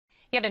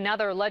Yet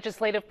another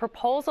legislative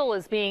proposal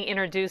is being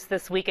introduced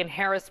this week in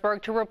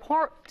Harrisburg to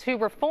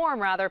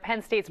reform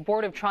Penn State's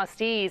Board of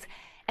Trustees.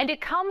 And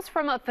it comes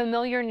from a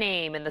familiar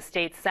name in the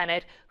state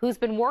Senate who's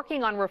been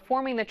working on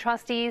reforming the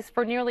trustees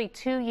for nearly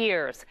 2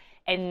 years.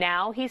 And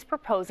now he's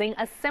proposing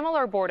a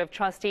similar Board of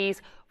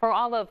Trustees for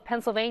all of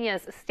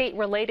Pennsylvania's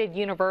state-related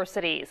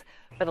universities.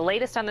 For the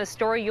latest on this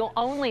story you'll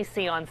only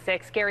see on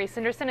 6, Gary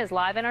Sinderson is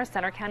live in our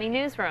Center County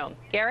newsroom.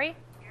 Gary?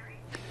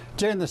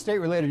 Jen, the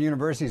state-related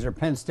universities are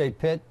Penn State,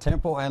 Pitt,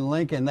 Temple, and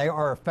Lincoln. They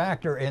are a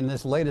factor in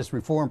this latest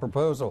reform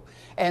proposal.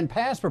 And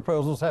past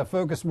proposals have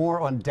focused more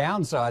on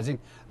downsizing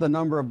the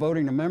number of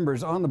voting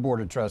members on the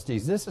Board of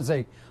Trustees. This is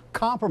a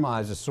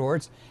compromise of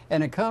sorts,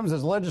 and it comes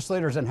as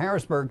legislators in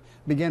Harrisburg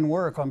begin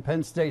work on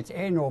Penn State's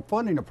annual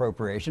funding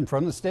appropriation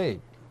from the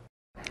state.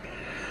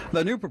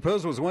 The new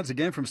proposal is once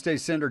again from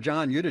State Senator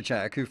John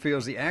Yudichak, who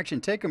feels the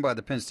action taken by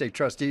the Penn State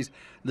trustees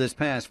this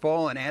past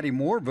fall in adding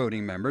more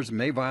voting members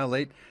may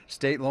violate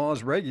state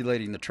laws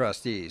regulating the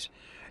trustees.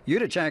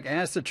 Yudichak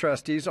asked the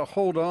trustees to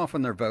hold off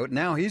on their vote.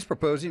 Now he's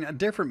proposing a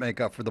different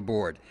makeup for the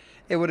board.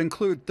 It would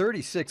include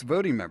 36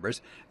 voting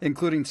members,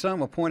 including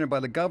some appointed by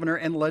the governor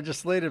and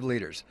legislative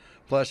leaders.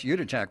 Plus,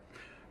 Yudichak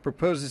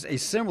proposes a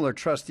similar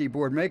trustee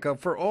board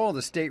makeup for all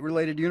the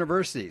state-related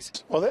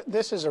universities. Well,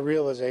 this is a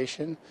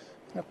realization.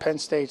 Penn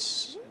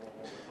State's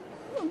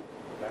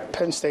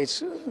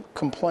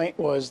complaint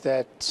was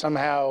that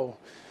somehow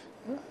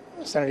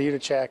Senator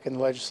Yudichak and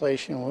the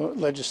legislation,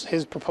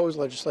 his proposed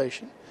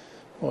legislation,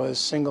 was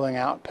singling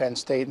out Penn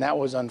State, and that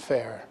was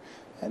unfair.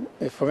 And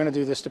if we're going to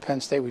do this to Penn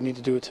State, we need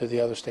to do it to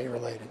the other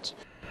state-relateds.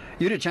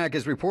 Yudichak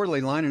is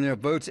reportedly lining up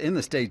votes in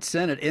the state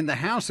Senate. In the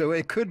House, though,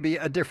 it could be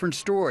a different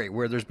story,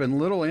 where there's been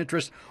little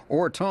interest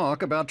or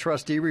talk about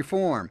trustee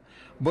reform.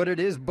 But it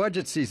is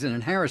budget season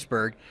in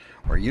Harrisburg,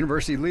 where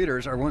university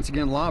leaders are once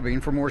again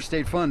lobbying for more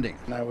state funding.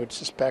 And I would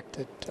suspect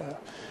that there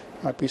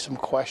might be some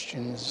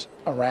questions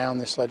around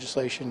this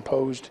legislation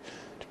posed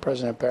to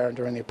President Barron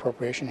during the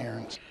appropriation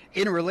hearings.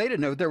 In a related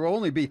note, there will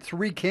only be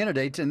 3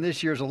 candidates in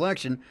this year's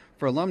election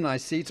for alumni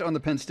seats on the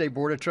Penn State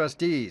Board of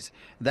Trustees.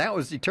 That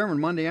was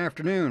determined Monday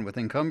afternoon, with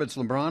incumbents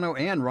Lambrano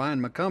and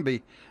Ryan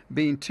McCumbee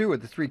being 2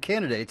 of the 3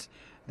 candidates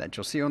that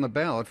you'll see on the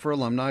ballot for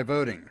alumni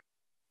voting.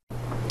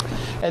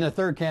 And the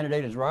 3rd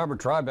candidate is Robert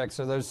Tribeck,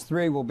 so those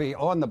 3 will be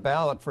on the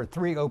ballot for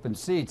 3 open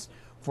seats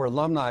for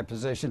alumni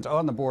positions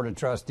on the Board of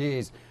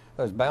Trustees.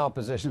 Those ballot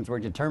positions were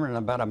determined in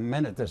about a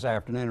minute this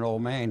afternoon in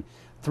Old Main.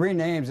 3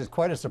 names is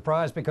quite a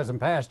surprise because in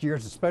past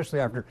years, especially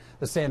after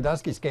the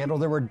Sandusky scandal,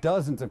 there were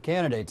dozens of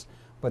candidates.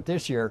 But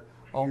this year,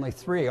 only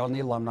 3 on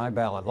the alumni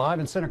ballot. Live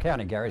in Center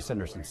County, Gary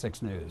Sinderson,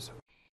 6 News.